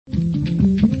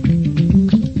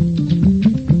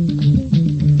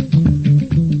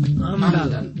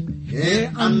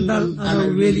andal ana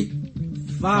weli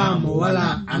faamo wala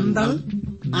andal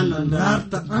ana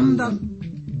darta andal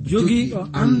jogiiɗo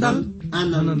andal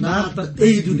ana darta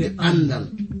ɓeydude andal.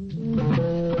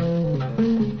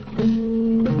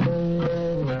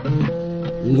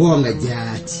 Ngonga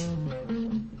jaati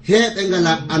heɓe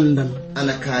ngala andal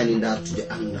ana kaani dartude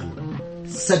andal,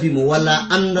 sabi mo wala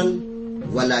andal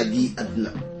wala bi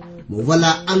adna, mo wala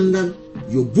andal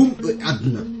yo bumɗo e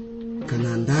adna.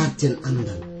 Kana darten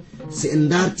andal, se en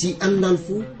darti andal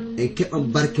fu en keɓan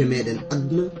barke meɗen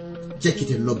adna,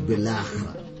 jakkite lobbe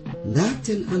lahara.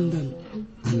 Darten andal,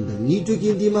 andal ni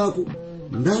jogii ndimako.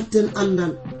 Darten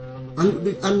andal,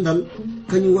 andude andal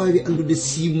kañum wawi andude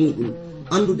simuɗum,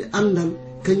 andude andal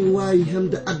kañum wawi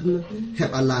hemde adna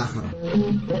heɓa lahara.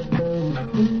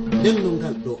 Denno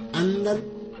ngal ɗo andal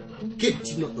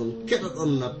kettino ɗon keɗa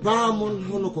ɗon na paamon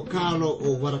hono ko kaalo o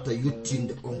warata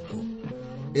yuttinde on ko.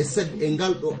 E sabi e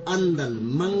ngal ɗo andal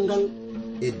mangal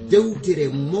e dewtere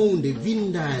mawnde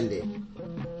windande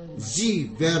J.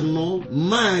 Vernon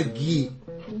Maagi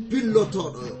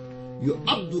pillotoɗo yo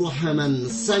Abdourahman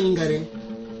Sangare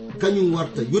kañum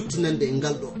warta yottinande e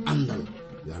ngal ɗo andal.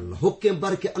 Yo Allah hokke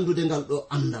barke andude ngal ɗo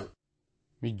andal.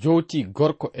 Mi jowti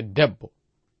gorko e debbo,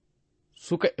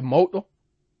 suka e mawɗo,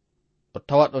 o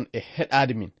tawa ɗon e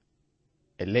heɗade min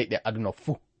e leyɗe aduna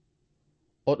fuu.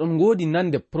 Oɗon ngoodi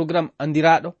nande programme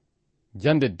andiraɗo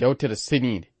jande dewtere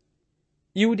senide,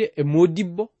 iwde e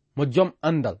modibbo mo jom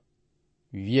andal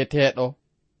wiyeteɗo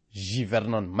J.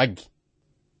 Vernon Maggi.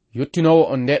 Yottinowo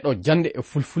on ndeɗo jande e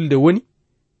fulfulde woni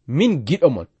min giɗo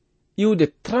mon iwde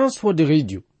transfo de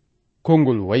radio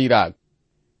kongol wayrago.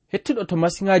 Hettuɗo to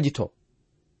masiŋaji to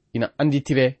ina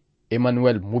anditire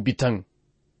Emmanuel Mubitan,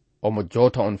 omo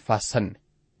jowta on fa sanne.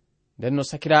 Nden no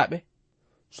sakiraɓe,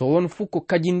 so won fuu ko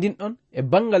kajindinɗon e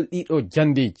bangal ɗiɗo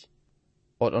jandeji,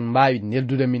 oɗon mbawi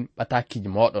neldude min ɓatakiji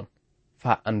moɗon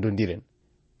fa andodiren.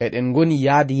 Eɗen goni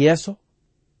yaadi yeeso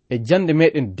e jande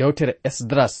meɗen dewtere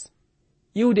Esdras,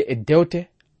 iwde e dewte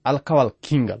alkawal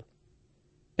kingal.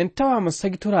 En tawama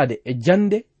sagitorade e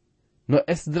jande no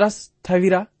Esdras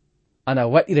tawira ana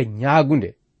waɗira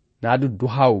ñaagunde naadu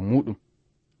duhawu muɗum.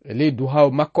 E ley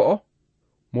duhawu makko o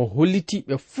mo holliti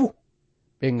ɓe fuu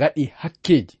ɓe ngaɗi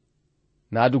hakkeji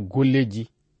naadu golleji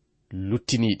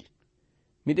luttiniɗi.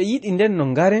 Miɗe yiɗi nden no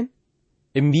ngaren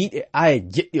e mbiɗe aya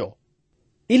jeɗɗi o,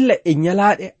 illa e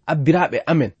nyalaɗe abbiraɓe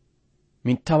amen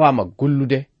min tawama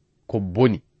gollude ko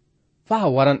boni faa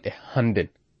waranɗe handen.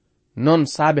 Non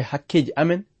saabe hakkeji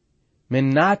amen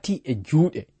min naati e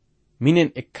juuɗe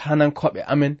minen e kanankoɓe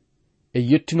amen e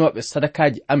yettinoɓe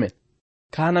sadakaji amen.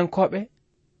 Kanankoɓe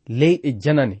leyɗe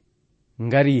janane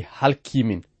ngari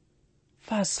halkimin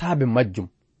faa saabe majjum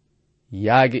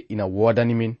yaage ina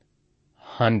wodani min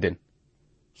handen.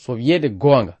 So wiyeede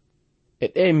goonga e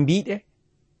ɗe mbiɗe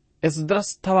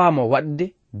Esdras tawama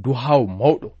waɗde duhawu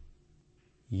mawɗo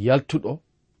yaltuɗo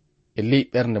e ley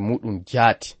ɓernde muɗum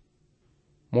jaati,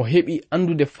 mo heɓi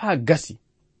andude faa gasi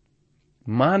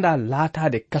manda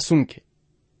laatade kasunke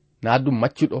naadu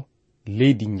maccuɗo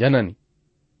leydi janani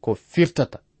ko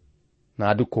firtata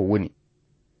naadu ko woni.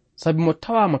 Sabi mo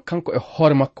tawama kanko e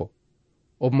hoore makko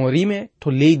omo rime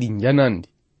to leydi janandi,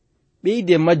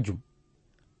 ɓeyde majjum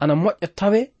ana moƴƴa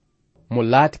tawe mo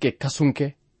laatike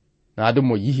kasunke naadu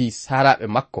mo yihi saraɓe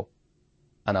makko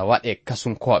ana waɗe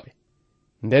kasunkoɓe.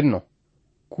 Ndenno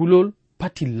kulol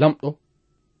pati lamɗo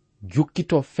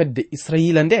jukkito fedde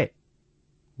Israila nde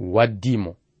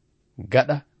waddimo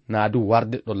gaɗa naadu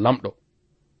warde ɗo lamɗo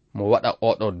mo waɗa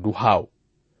oɗo duhawu.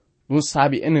 Ɗum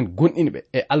saabi enen gonɗinɓe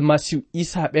e almasihu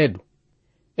Isa ɓeedu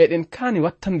eɗen kaani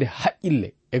wattande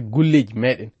haqqille e golleji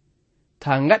meɗen,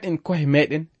 ta ngaɗen kohe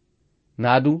meɗen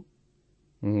naadu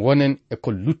gonen e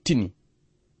ko luttini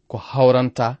ko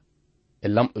hawranta e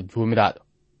lamɗo jomiraɗo.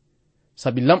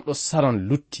 Sabi lamɗo saran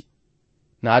lutti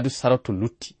naadu sarato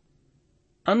lutti.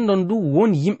 Andon du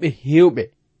won yimɓe hewɓe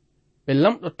ɓe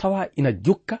lamɗo tawa ina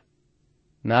jukka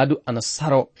naadu ana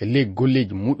saro e ley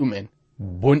golleji muɗum en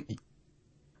bonɗi.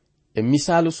 E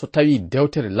misalu so tawi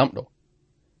dewtere lamɗo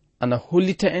ana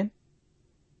hollita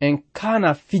en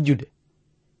kana fijude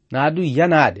naadu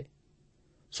yanade.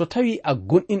 So tawi a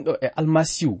gonɗinɗo e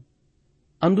almasihu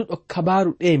anduɗo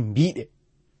kabaru ɗe mbiɗe,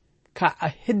 ka a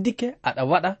heddike aɗa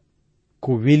waɗa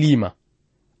ko welima,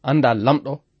 anda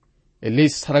lamɗo e ley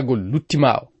saragol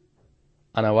luttima o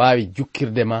ana wawi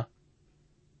jukkirde ma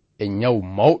e nyawu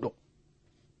mawɗo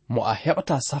mo a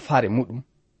heɓata safare muɗum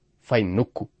fay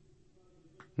nokku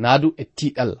naadu e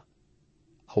tiɗalla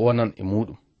a wonan e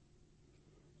muɗum.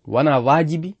 Wana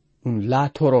wajibi ɗum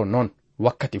laatoro non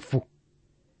wakkati fuu,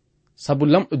 sabu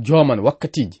lamɗo joman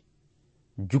wakkatiji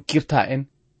jukkirta en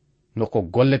no ko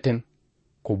golleten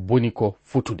ko boni ko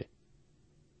futude.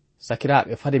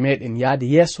 Sakiraaɓe fade meɗen yaade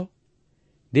yeeso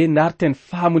nde darten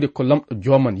faamude ko lamɗo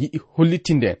joman yiɗi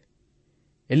hollitinde en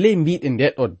e ley mbiɗe nde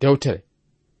ɗo dewtere.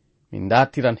 Min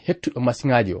dartiran hettuɗo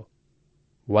masiŋaji o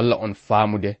walla on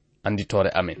faamude anditore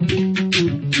amen.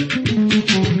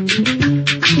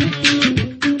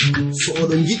 So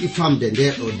oɗon jiɗi famde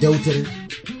nde ɗo dewtere,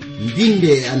 binde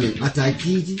e amen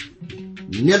atakiji,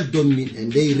 neldon min e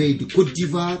ndey reydi Côte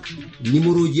d'Ivoire.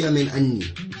 Numéroji amen anni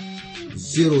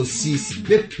 06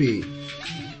 BP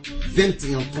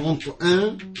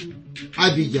 2131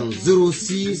 Abidjan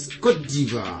 06 Côte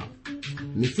d'Ivoire.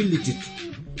 Mi fillitito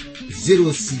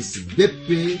 06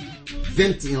 BP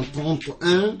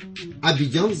 2131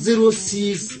 Abidjan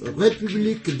 06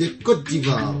 République de Côte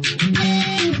d'Ivoire.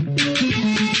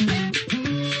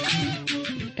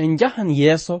 En jahan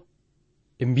yeeso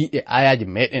e mbiɗe ayaji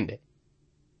meɗen ɗe.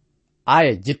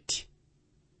 Aya jetti,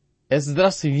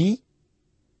 Esdras wi,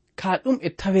 ka ɗum e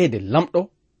tawede lamɗo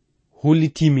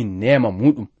hollitimin nema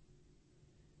muɗum.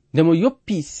 Nde mo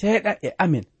yoppi seeɗa e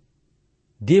amen,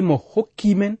 de mo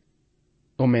hokkimen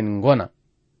ɗo men gona,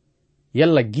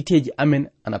 yalla giteji amen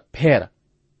ana peera.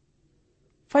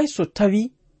 Fay so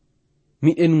tawi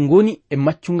miɗen goni e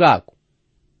maccungako,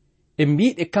 e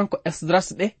mbiɗe kanko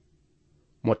Esdras ɗe,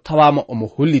 mo tawama omo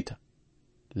hollita,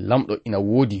 lamɗo ina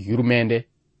woodi yurmende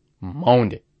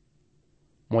mawnde.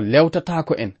 Mo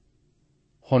lewtatako en,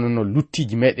 hono no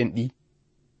luttiji meɗen ɗi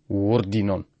wordi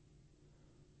non.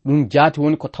 Ɗum jaati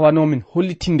woni ko tawanomin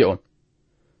hollitinde on.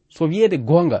 So wiyeede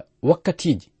gonga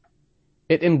wakkatiji,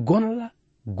 eɗen gonla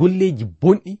golleji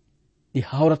bonɗi ɗi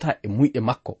hawrata e muyɗe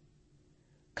makko.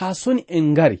 Ka soni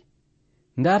en ngari,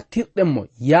 dartirɗen mo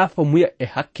yaafa muya e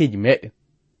hakkeji meɗen,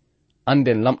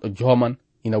 anden lamɗo joman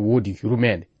ina woodi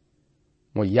yurmende.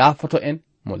 Mo yaafoto en,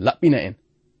 mo laɓɓina en.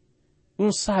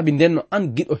 Ɗum saabi nden no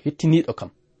an giɗo hettiniɗo kam.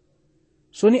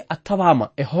 Soni a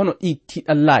tawama e hono ɗi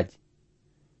tiɗallaji,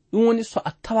 ɗum woni so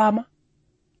a tawama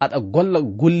aɗa golla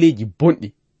golleji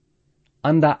bonɗi,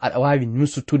 anda aɗa wawi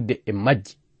nusutudde e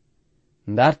majji.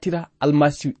 Dartira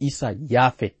Almasihu Isa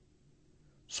yaafe.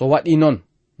 So waɗi non,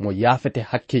 mo yaafete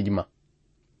hakkeji ma,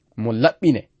 mo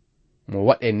laɓɓine, mo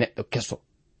waɗe neɗɗo keso.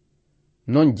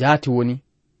 Non jaati woni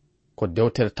ko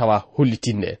dewtere tawa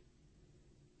hollitinde en.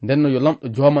 Ndenno yo lamɗo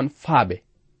joman faaɓe,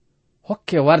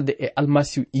 hokke warde e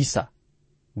Almasihu Isa,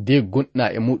 de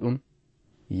gonɗina e muɗum,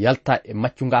 yalta e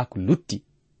maccungako lutti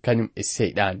kañum e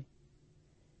seyɗani.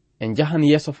 En jahan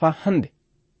yeeso fa hande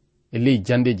e ley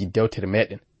jandeji dewtere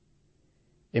meɗen.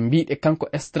 E mbiɗe kanko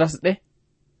Esdras ɗe,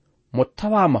 mo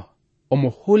tawama omo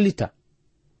hollita,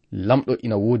 lamɗo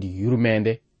ina woodi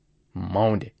yurmende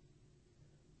mawnde.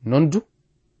 Non du,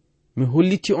 mi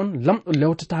holliti on lamɗo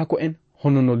lewtatako en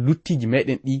hono no luttiji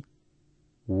meɗen ɗi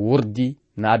wordi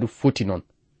naadu foti non.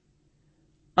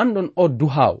 Andon o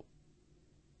duhaw,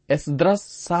 Esdras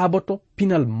saboto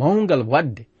pinal mawngal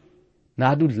wadde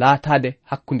naadu laatade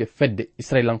hakkunde fedde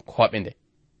Israelankoɓe nde.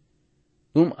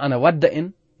 Ɗum ana wadda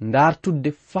en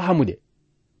dartudde faamude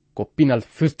ko pinal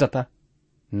firtata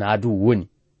naadu woni.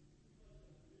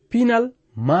 Pinal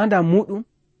manda muɗum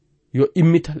yo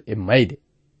immital e mayde.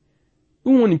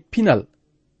 Ɗum woni pinal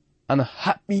ana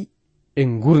haɓɓi e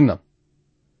ngurnam.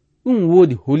 Ɗum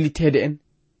woodi hollitede en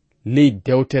ley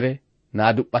dewtere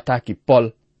naadu ɓataki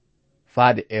Pol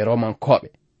faade e Romankoɓe.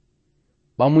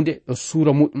 Ɓamude ɗo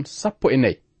suura muɗum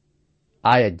 14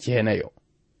 aya 9.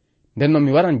 Nden non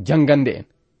mi waran jangande en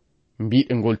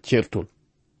mbiɗe ngol certol.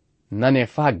 Nane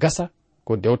fa gasa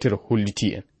ko dewtere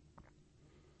holliti en.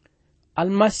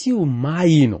 Almasihu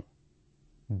maayino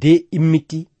de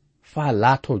immiti fa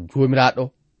laato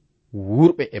jomiraɗo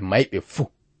wurɓe e mayɓe fuu.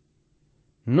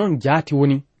 Non jaati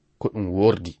woni ko ɗum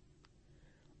wordi.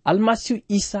 Almasihu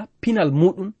Isa pinal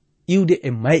muɗum iwde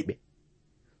e mayɓe.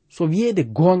 So wiyeede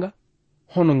gonga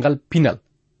hono ngal pinal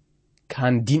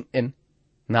kandin en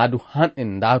naadu han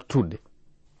en darturde.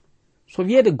 So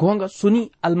wiyeede gonga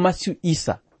soni Almasihu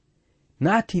Isa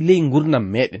naati ley gurnam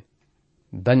meɗen,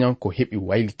 dañan ko heɓi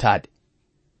waylitade.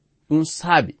 Ɗum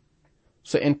saabi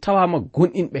so en tawama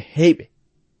gonɗinɓe heyɓe,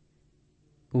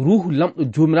 ruhu lamɗo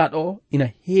jomiraɗo o ina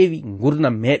heewi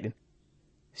gurnam meɗen,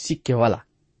 sikke wala,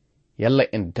 yalla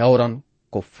en dawran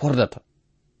ko fordata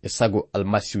e sago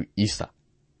Almasihu Isa.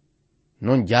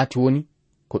 Non jaati woni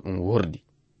ko ɗum wordi.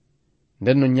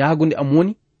 Nden no ñaagunde am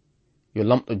woni yo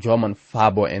lamɗo joman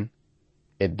faabo en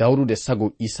e dawrude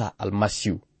sago Isa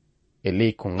Almasihu e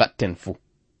ley ko gatten fuu.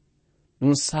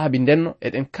 Ɗum saabi ndenno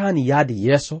eɗen kaani yaade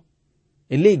yeeso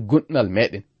e ley gonɗinal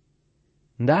meɗen.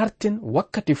 Darten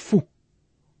wakkati fuu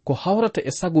ko hawrata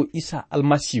e sago Isa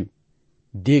Almasihu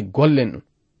de gollen ɗum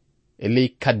e ley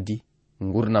kaddi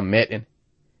gurnam meɗen,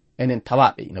 enen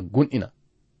tawaɓe ina gonɗina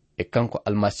e kanko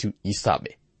almasihu Isa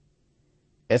ɓe.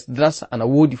 Esdras ana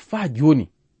woodi faa joni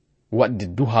wadde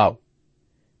duhaw.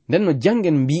 nden no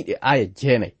jangen mbiɗe aya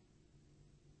 9.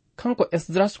 kanko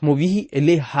Esdras mo wihi e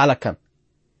ley haala kan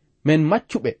men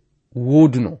maccuɓe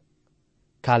wooduno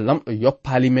ka lamɗo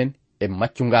yoppali men e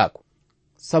maccungako,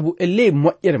 sabu e ley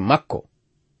moƴƴere makko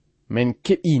men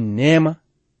keɓi neema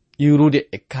irude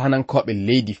e kanankoɓe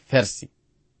leydi Fersi.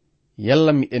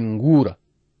 yalla miɗen nguura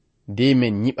de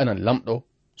men nyiɓana lamɗo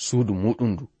suudu muɗum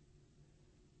ndu.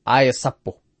 aya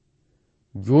 10.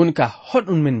 joni ka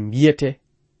hoɗum men mbiyete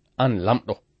an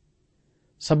lamɗo,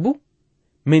 sabu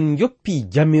min yoppi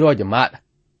jamiroje maɗa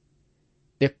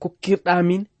ɗe kokkirɗa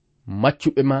min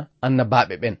maccuɓe ma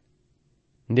annabaɓe ɓen,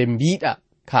 nde mbiɗa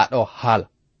ka ɗo haala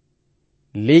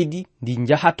leydi ndi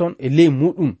jahaton e ley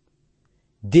muɗum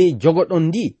de jogoɗon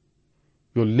ndi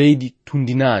yo leydi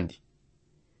tundinandi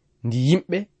ndi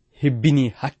yimɓe hebbini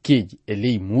hakkeji e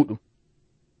ley muɗum.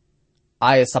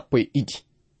 aya 12.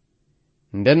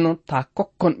 ndenno ta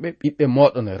kokkonɓe ɓiɓɓe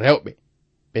moɗon rewɓe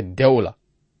ɓe dewla,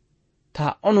 ta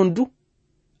onon du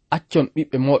accon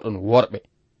ɓiɓɓe moɗon worɓe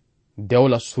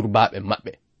dewla surbaɓe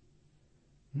maɓɓe.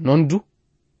 non du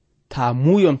ta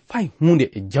muyon fay hunde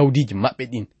e jawdiji maɓɓe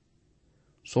ɗin.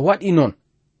 so waɗi non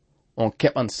on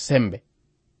keɓan sembe.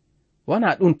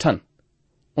 wana ɗum tan,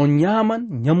 on nyaman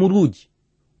nyamuruji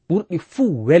ɓurɗi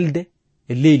fuu welde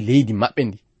e ley leydi maɓɓe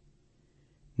ndi.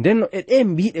 ndenno e ɗe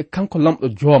mbiɗe kanko lamɗo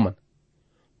joman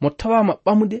mo tawama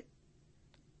ɓamude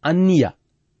anniya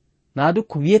naadu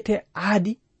ko wiyete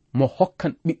aadi mo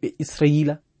hokkan ɓiɓɓe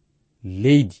Israila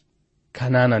leydi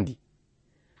Kanana ndi.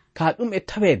 ka ɗum e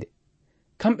tawede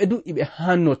kamɓe du iɓe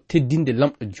hanno teddinde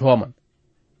lamɗo joman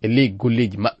e ley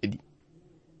golleji maɓɓe ɗi.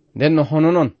 ndenno hono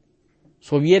non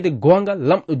so wiyede gonga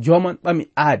lamɗo joman ɓami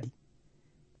aadi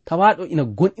tawaɗo ina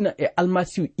gonɗina e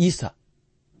almasihu Isa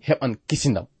heɓan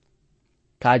kisindam.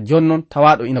 ka jonnon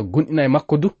tawaɗo ina gonɗina e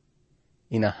makko du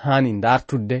ina hani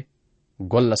dartudde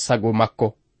golla sago makko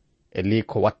e ley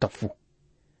ko watta fuu.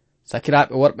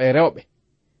 sakiraɓe worɓe e rewɓe,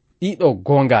 ɗiɗo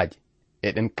gongaji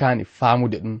eɗen kani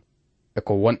faamude ɗum e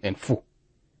ko wonɗen fuu.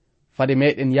 fade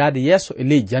meɗen yaade yeeso e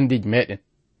ley jandeji meɗen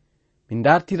min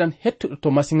dartiran hettuɗo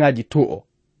to masiŋaji to o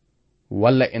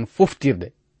walla en foftirde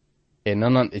e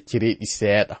nananɗe cireɗi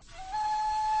seeɗa.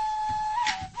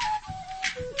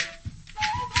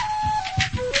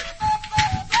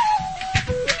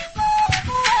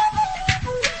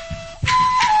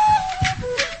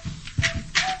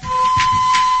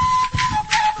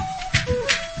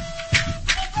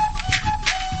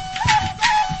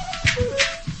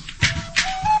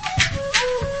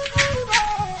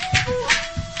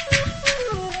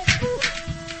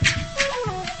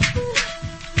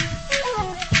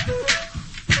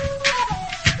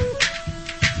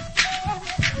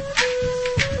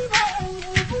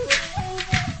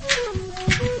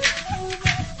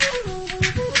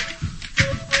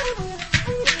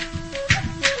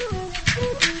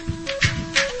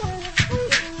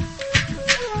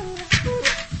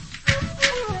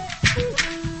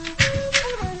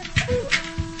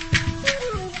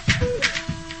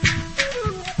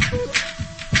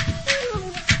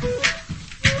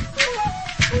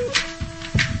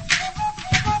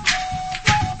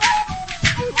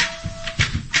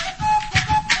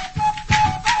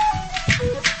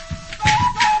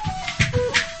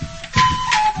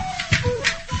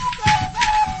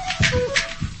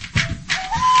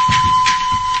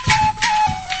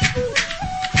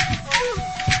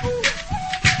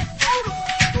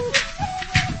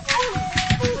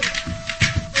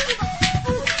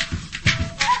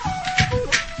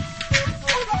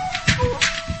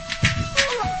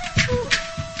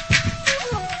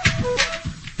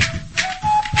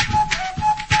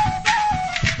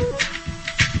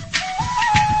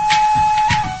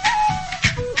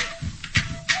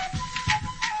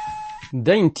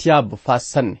 dañ tiyaba fa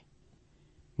sanne.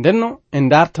 ndenno en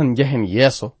dartan jehen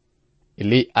yeeso e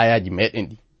ley ayaji meɗen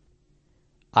ɗi.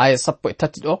 aya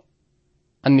 13 ɗo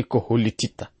anni ko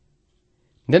hollititta.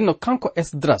 ndenno kanko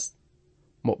Esdras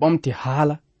mo ɓamti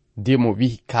haala de mo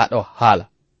wihi kaɗo haala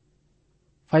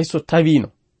fay so tawino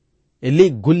e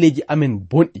ley golleji amen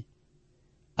bonɗi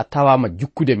a tawama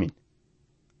jukkude min,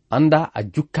 anda a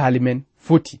jukkali men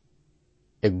foti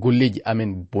e golleji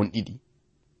amen bonɗi ɗi.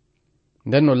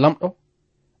 ndenno lamɗo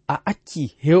a acci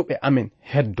hewɓe amen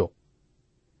heddo.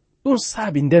 ɗum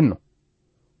saabi ndenno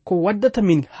ko waddata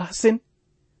min hasen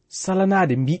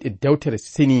salanade mbiɗe dewtere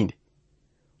seninde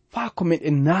faa ko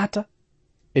meɗen naata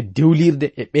e dewlirde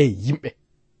e ɓe yimɓe.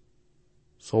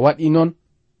 so waɗi non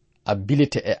a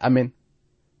bilete e amen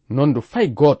nondu fay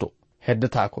goto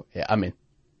heddatako e amen.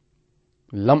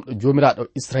 lamɗo jomiraɗo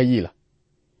Israila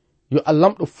yo a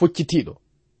lamɗo foccitiɗo,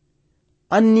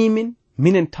 anni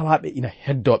minen tawaɓe ina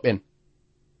heddo ɓen,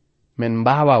 men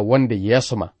mbawa wonde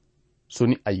yeeso ma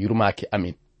soni a yurmaki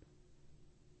amin.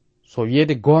 So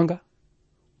wiyeede gonga,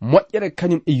 moƴƴere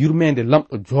kañum e yurmede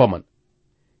lamɗo joman,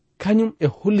 kañum e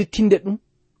hollitinde ɗum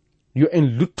yo en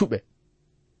luttuɓe,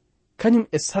 kañum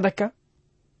e sadaka,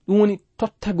 ɗum woni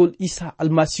tottagol Isa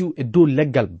almasihu e dow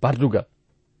leggal bardugal,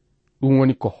 ɗum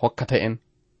woni ko hokkata en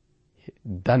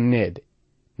dannede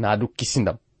naadu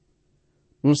kisindam.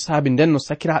 ɗum saabi nden no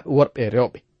sakiraɓe worɓe e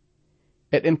rewɓe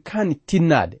eɗen kaani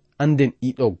tinnade anden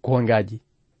ɗiɗo gongaji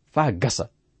faa gasa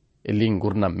e ley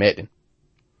gurnam meɗen.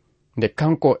 Nde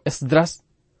kanko Esdras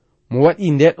mo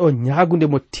waɗi ndeɗo ñaagunde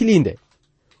mo tilinde,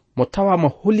 mo tawama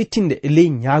hollitinde e ley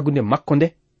ñaagunde makko nde,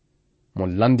 mo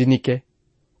landinike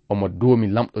omo doomi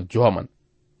lamɗo joman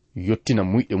yottina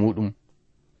muyɗe muɗum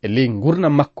e ley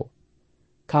gurnam makko,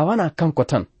 ka wana kanko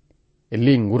tan e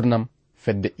ley gurnam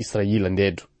fedde Israila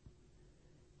ndedu.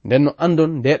 nden no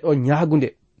andon ndeɗo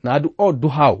ñaagunde naadu o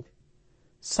duhawu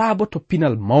saabo to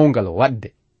pinal mawngal wadde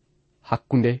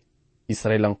hakkunde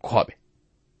Israilankoɓe.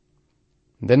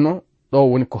 ndenno ɗo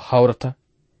woni ko hawrata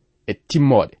e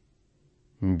timmoɗe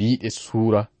mbiɗe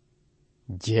suura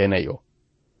 9 o.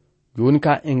 joni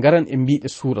ka en garan e mbiɗe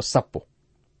suura 10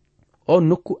 o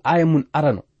nokku aya mun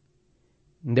arano,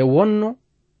 nde wonno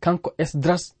kanko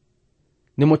Esdras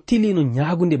nde mo tilino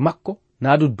ñaagunde makko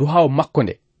naadu duhawo makko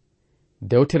nde,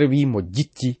 dewtere wi mo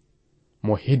jicci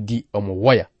mo heddi omo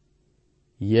woya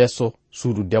yeeso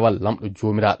suudu dewal lamɗo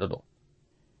jomiraɗo ɗo.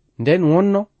 nden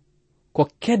wonno ko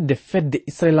kedde fedde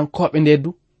Israilankoɓe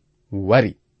ndedu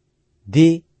wari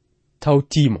de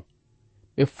tawtimo,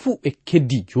 ɓe fuu ɓe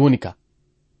keddi joni ka,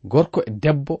 gorko e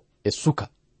debbo e suka,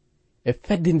 e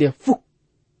fedde nde fuu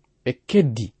ɓe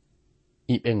keddi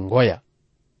iɓe ngoya.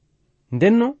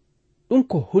 ndenno ɗum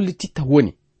ko hollititta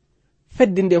woni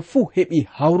fedde nde fuu heɓi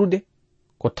hawrude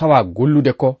ko tawa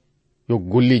gollude ko yo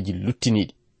golleji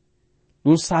luttiniɗi.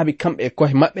 ɗum saabi kamɓe e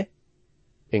kohe maɓɓe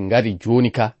ɓe ngari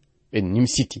joni ka ɓe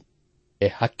nimsiti e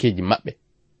hakkeji maɓɓe.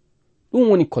 ɗum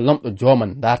woni ko lamɗo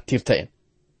joman dartirta en,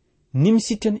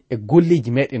 nimsiten e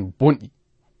golleji meɗen bonɗi,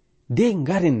 de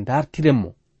ngaren dartiren mo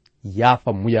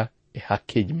yaafa muya e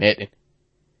hakkeji meɗen.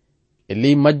 e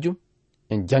ley majjum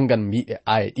en jangan mbiɗe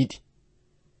aya 2.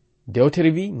 dewtere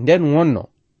wi nden wonno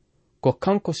ko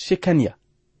kanko Shekaniya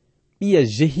ɓiya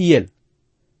Jehiyel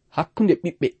hakkunde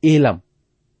ɓiɓɓe Elam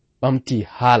ɓamti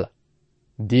haala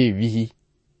de wihi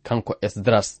kanko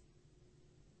Esdras,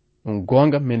 ɗum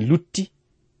gonga min lutti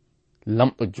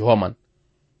lamɗo joman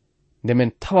nde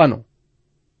min tawano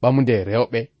ɓamude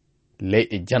rewɓe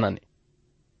leyɗe janane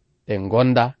ɗe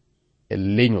gonda e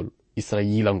leñol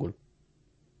Israila ngol.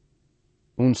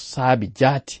 ɗum saabi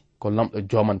jaati ko lamɗo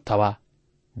joman tawa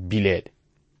bileede.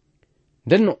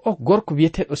 nden no o gorko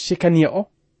wiyeteɗo Shekaniya o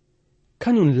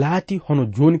kañum laati hono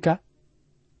joni ka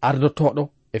ardotoɗo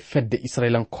e fedde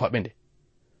Israilankoɓe nde,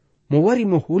 mo wari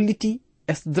mo holliti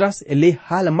Esdras e ley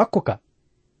haala makko ka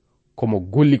komo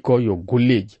golli ko yo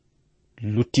golleji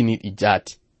luttiniɗi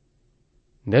jaati.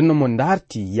 ndenno mo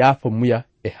darti yaafa muya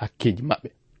e hakkeji maɓɓe.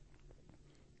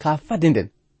 ka fade nden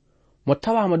mo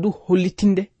tawama du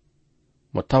hollitinde,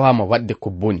 mo tawama wadde ko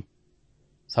boni,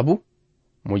 sabu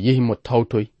mo yehi mo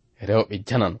tawtoy rewɓe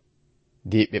janano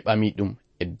de ɓe ɓami ɗum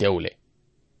e dewle.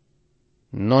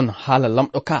 non haala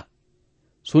lamɗo ka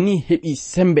soni heɓi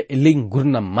sembe e ley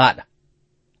gurnam maɗa,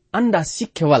 anda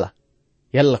sikke wala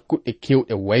yalla kuɗɗe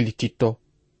kewɗe waylititto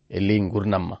e ley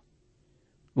gurnam ma.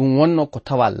 ɗum wonno ko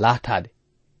tawa laatade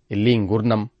e ley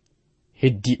gurnam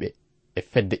heddiɓe e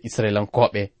fedde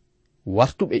Israilankoɓe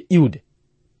wartuɓe iwde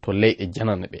to leyɗe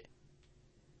janane ɓe.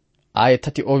 aya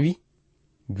 3 o wi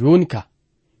joni ka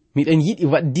miɗen yiɗi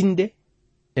waddinde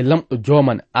e lamɗo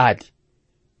joman aadi,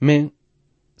 min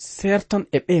sertan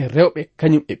e ɓe rewɓe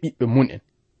kañum e ɓiɓɓe mun en,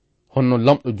 honno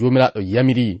lamɗo jomiraɗo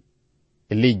yamiri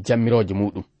e ley jammiroje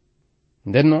muɗum.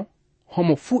 ndenno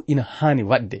homo fuu ina haani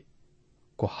wadde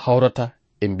ko hawrata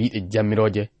e mbiɗe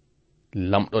jammiroje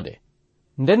lamɗo ɗe.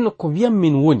 ndenno ko wiyam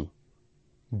min woni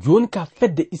joni ka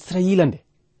fedde Israila nde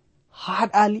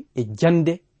haɗali e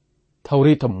jande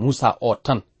tawreta Musa o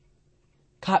tan,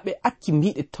 ka ɓe acci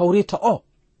mbiɗe tawreta o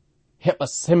heɓa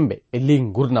sembe e ley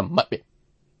gurnam maɓɓe.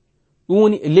 ɗum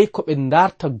woni e ley ko ɓe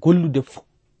darta gollude fuu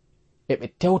eɓe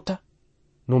tewta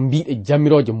no mbiɗe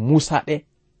jammiroje Musa ɗe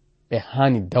ɓe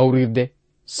haani dawrirde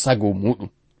sago muɗum.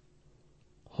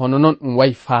 hono noon ɗum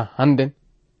wayi faa hannden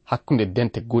hakkunde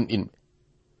dente gonɗinɓe.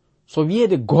 so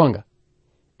wiyeede goonga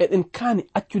eɗen kaani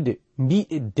accude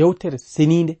mbiɗe dewtere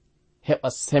seninde heɓa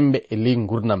sembe e ley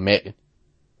gurnam meɗen.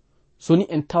 soni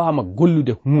en tawama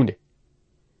gollude hunde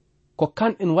ko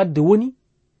kanɗen wadde woni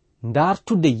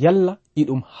ndartude yalla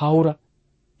iɗum hawra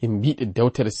e mbiɗe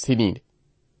dewtere seninde.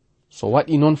 So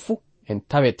waɗi noon fuu en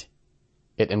tawete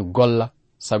eɗen golla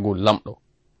sagu lamɗo,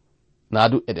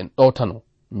 naadu eɗen ɗowtano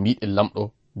mbiɗe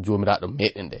lamɗo jomiraɗo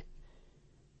meɗen ɗe.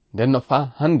 nden no fa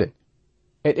handen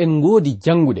eɗen ngoodi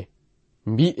jangude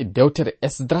mbiɗe dewtere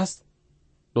Esdras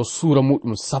ɗo suura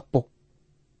muɗum 10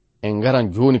 en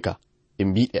ngaran joni ka e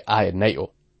mbiɗe aya 4 o.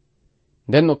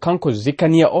 nden no kanko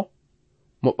Zekaniya o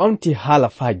mo ɓamti haala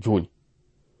fa joni,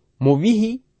 mo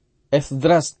wihi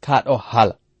Esdras kaɗo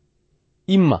haala,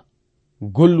 imma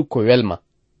gollu ko welma,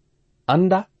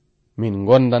 anda min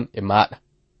gondan e maɗa,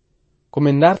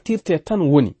 komin dartirte tan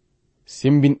woni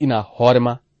sembinɗina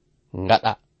hoorema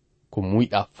ngaɗa ko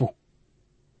muyɗa fuu.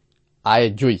 aya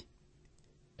 5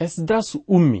 Esdras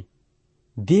ummi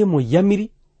de mo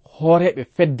yamiri hooreɓe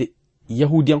fedde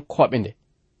yahudiyankoɓe nde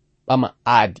ɓama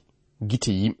aadi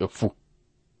gite yimɓe fuu.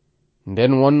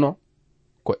 nden wonno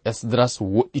ko Esdras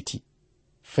woɗɗiti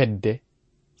fedde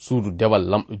suudu dewal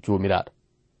lamɗo jomiraɗo,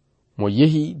 mo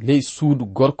yehi ley suudu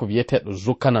gorko wiyeteɗo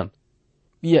Zokanan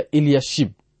ɓiya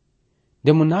Eliyashib.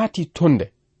 nde mo naati tonde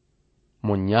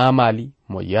mo nyamali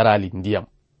mo yarali ndiyam,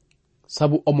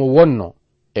 sabu omo wonno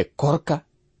e korka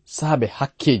saabe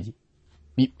hakkeji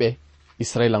ɓiɓɓe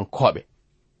Israelankoɓe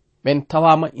ɓen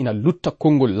tawama ina lutta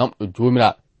kongol lamɗo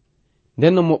jomiraɗo.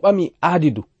 nden no mo ɓami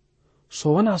aadidu,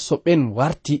 so wona so ɓen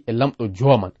warti e lamɗo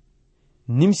joman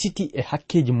nimsiti e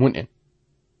hakkeji mun en,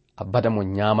 abada mo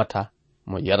nyamata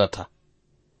mo yarata.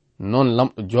 non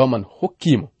lamɗo joman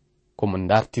hokkimo komo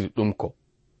dartiri ɗum ko.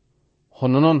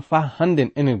 hono noon fa handen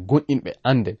enen gonɗinɓe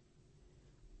anden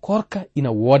korka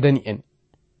ina wodani en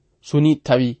so ni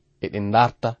tawi eɗen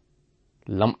darta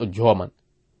lamɗo joman,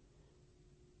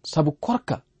 sabu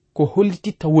korka ko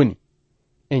hollititta woni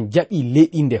en jaɓi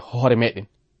leyɗinde hoore meɗen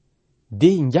de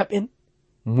jaɓen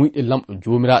muyɗe lamɗo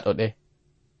jomiraɗo ɗe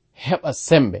heɓa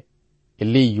sembe e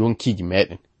ley yonkiji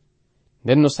meɗen.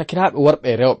 nden no sakiraɓe worɓe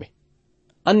e rewɓe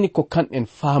anni ko kanɗen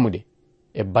faamude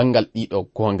e bangal ɗiɗo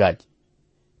gongaji.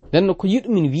 nden no ko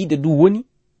yiɗumin wiide du woni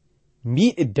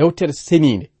mbiɗe dewtere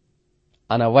seninde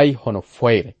ana wayi hono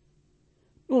foyre.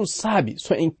 ɗum saabi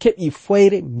so en keɓi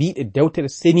foyre mbiɗe dewtere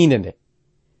seninde nde,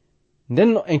 nden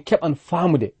no en keɓan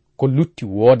faamude ko lutti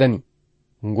wodani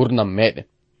gurnam meɗen.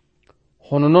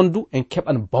 hono non du en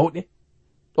keɓan bawɗe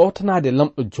ɗowtanade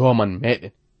lamɗo joman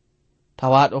meɗen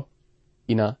tawaɗo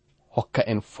ina hokka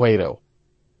en foyre o.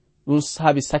 ɗum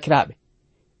saabi sakiraɓe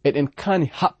eɗen kaani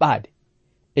haɓɓade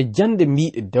e jande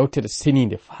mbiɗe dewtere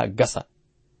seninde faa gasa.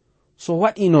 so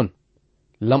waɗi noon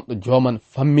lamɗo joman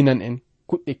famminan en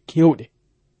kuɗɗe kewɗe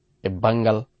e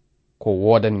bangal ko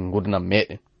wodani gurdam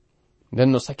meɗen. nden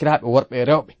no sakiraɓe worɓe e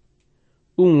rewɓe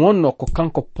ɗum wonno ko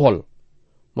kanko Paul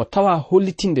mo tawa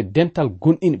hollitinde dental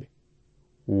gonɗinɓe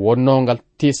wonnongal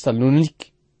Tesalonik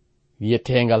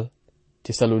wiyetengal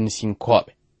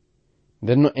Tesalonisinkoɓe.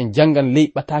 nden no en jangan ley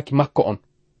ɓataki makko on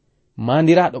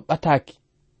mandiraɗo ɓataki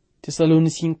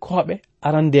Tesalonisinkoɓe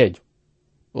arandejo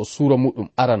ɗo suura muɗum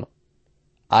arano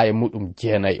aya muɗum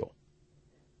 9 o.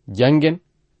 jangen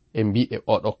e mbiɗe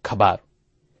oɗo kabaru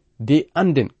de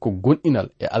anden ko gonɗinal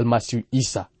e almasihu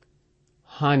Isa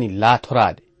hani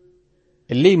laatorade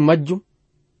e ley majjum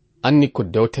anni ko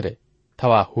dewtere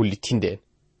tawa hollitinde en.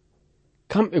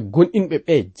 kamɓe gonɗinɓe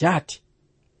ɓe jaati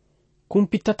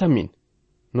kumpitata min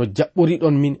no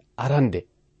jaɓɓoriɗon min arande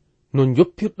no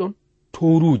joppirɗon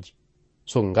toruji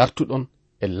so gartuɗon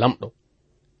e lamɗo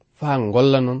faa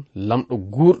golla non lamɗo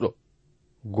gurɗo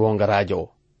gongarajo o,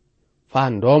 faa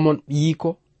ndomon ɓiyiko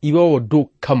iwowo dow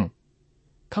kammu,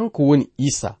 kanko woni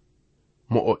Isa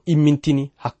mo o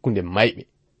immintini hakkunde mayɓe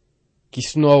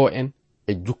kisnowo en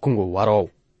e jukkungo warowo.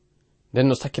 nden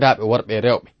no sakiraɓe worɓe e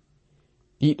rewɓe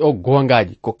ɗiɗo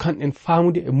gongaji ko kanɗen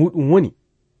faamude e muɗum woni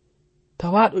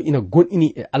tawaɗo ina gonɗini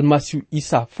e almasihu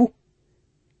Isa fuu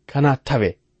kana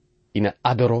tawe ina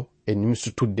adoro e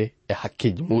nimsutudde e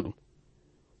hakkeji muɗum.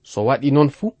 so waɗi noon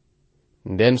fuu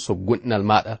nden so gonɗinal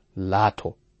maɗa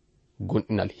laato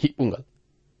gonɗinal hiɓɓugal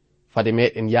fade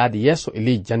meɗen yaade yeeso e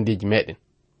ley jandeji meɗen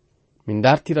min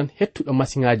dartiran hettuɗo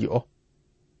masiŋaji o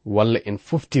walla en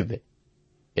foftirde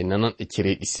e nanan e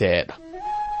cereɗi seeɗa.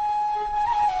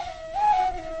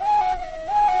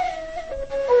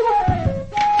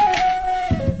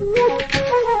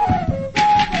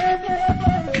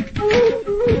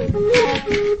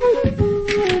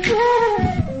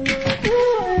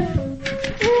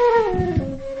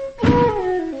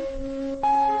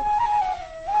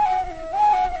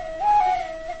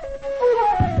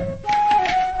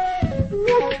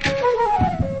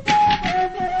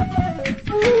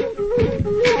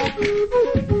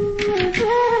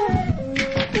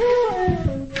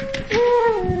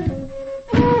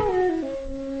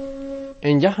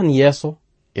 tan yeeso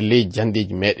e ley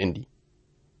jandeji meɗen ndi.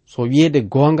 So wiyeede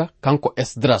goonga kanko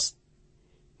Esdras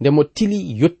nde mo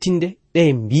tili yottinde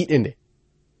ɗe mbiɗe nde,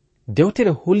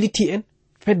 dewtere holliti en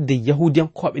fedde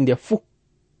yahudiyankoɓe nde fuu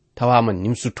tawama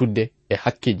nimsutudde e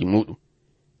hakkeji muɗum.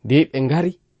 Nde ɓe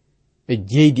ngari ɓe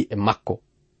jeydi e makko,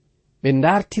 ɓe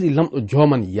dartiri lamɗo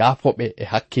joman yaafoɓe e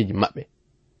hakkeji maɓɓe.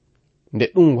 Nde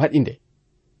ɗum waɗi nde,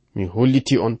 mi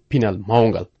holliti on pinal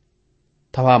mawngal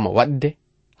tawama waɗde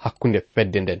hakkunde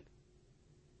fedde nden.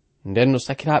 Nden no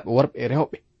sakiraaɓe worɓe e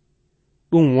rewɓe,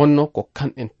 ɗum wonno ko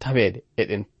kanɗen taweede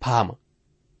eɗen paama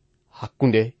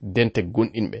hakkunde dente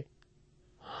gonɗinɓe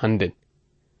hannden.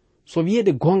 So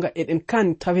wiyeede goonga eɗen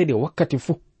kaani taweede wakkati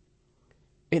fuu,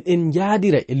 eɗen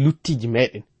jaadira e luttiji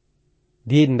meɗen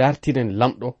de dartiren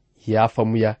lamɗo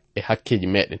yaafamuya e hakkeji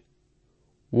meɗen.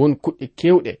 Won kuɗɗe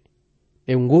kewɗe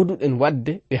ɗe ngoduɗen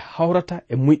wadde ɗe hawrata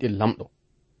e muyɗe lamɗo.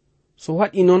 So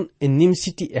waɗi noon en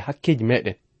nimsiti e hakkeji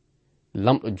meɗen,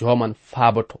 lamɗo joman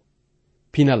faaboto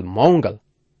pinal mawngal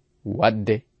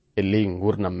wadde e ley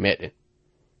gurnam meɗen.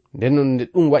 Nden non nde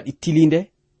ɗum waɗi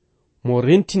tilinde mo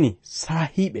rentini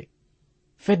saahiɓe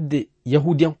fedde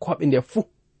yahudiyankoɓe nde fuu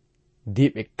de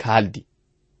ɓe kaaldi.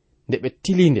 Nde ɓe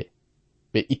tilinde,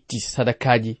 ɓe itti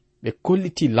sadakaji, ɓe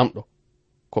kolliti lamɗo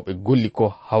ko ɓe golli ko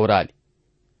hawrali.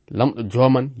 Lamɗo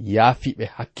joman yaafiɓe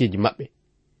hakkeji maɓɓe,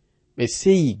 ɓe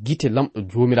seyi gite lamɗo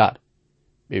jomiraɗo,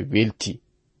 ɓe welti.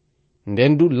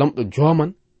 Nden du lamɗo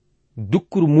joman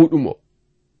dukkuru muɗum o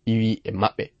iwi e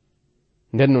maɓɓe.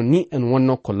 Nden no ni en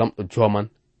wonno ko lamɗo joman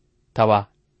tawa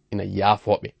ina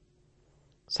yaafoɓe.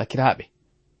 Sakiraɓe,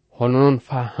 hono noon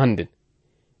fa hannden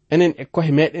enen e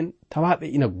kohe meɗen tawaɓe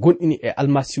ina gonɗini e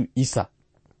almasihu Isa,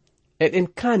 eɗen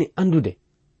kaani andude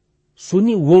so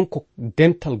ni wonko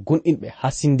dental gonɗinɓe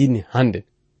hasindini hannden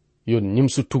yo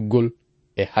nimsutuggol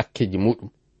e hakkeji muɗum.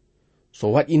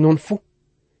 So waɗi noon fuu,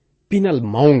 pinal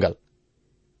mawngal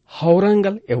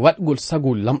hawrangal e waɗgol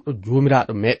sagu lamɗo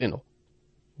jomiraɗo meɗen o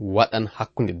waɗan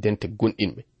hakkunde dente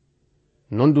gonɗinɓe.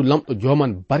 Non du lamɗo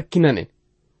joman barkinan en,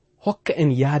 hokka en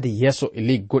yaade yeeso e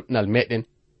ley goɗɗinal meɗen,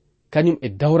 kañum e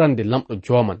dawrande lamɗo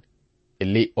joman e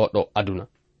ley oɗo aduna.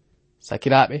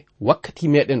 Sakiraɓe, wakkati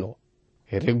meɗen o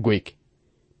reggoyke.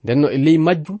 Ndenno e ley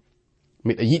majjum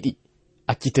miɗa yiɗi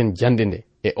acciten jande nde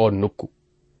e on nokku.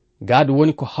 Gaadu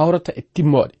woni ko hawrata e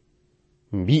timmoɗe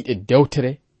mbiɗe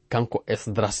dewtere kanko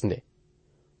Esdras nde.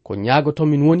 Ko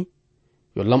ñaagotomin woni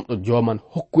yo lamɗo joman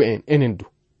hokku en enen du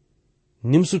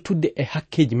nimsutudde e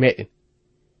hakkeji meɗen,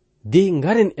 de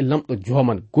ngaren e lamɗo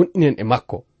joman gonɗinen e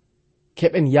makko,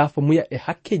 keɓen yaafa muya e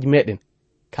hakkeji meɗen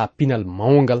ka pinal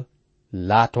mawngal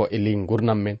laato e ley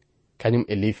gurnam men, kañum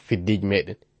e ley feddeji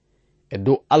meɗen, e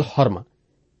dow alhorma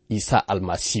Isa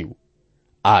almasihu.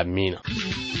 Amina.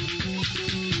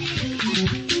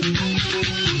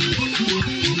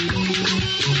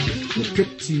 ko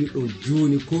kettiɗo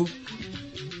joni ko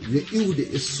yo iwde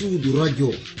e suudu radio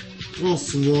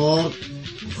transwor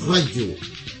radio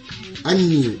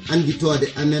anni anditode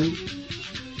amen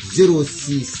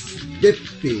 06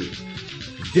 BP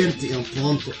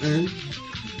 2131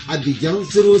 Abidjan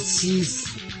 06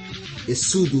 e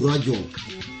suudu radio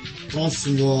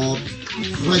transwor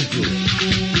radio.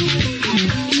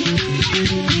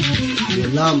 Yo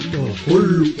lamɗo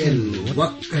hollu en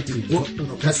wakkati goɗɗo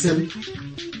kasem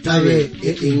tawe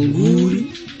eɗen nguuri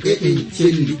eɗen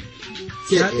celli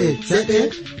ceɗe ceɗe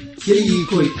ceyi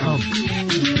koye am.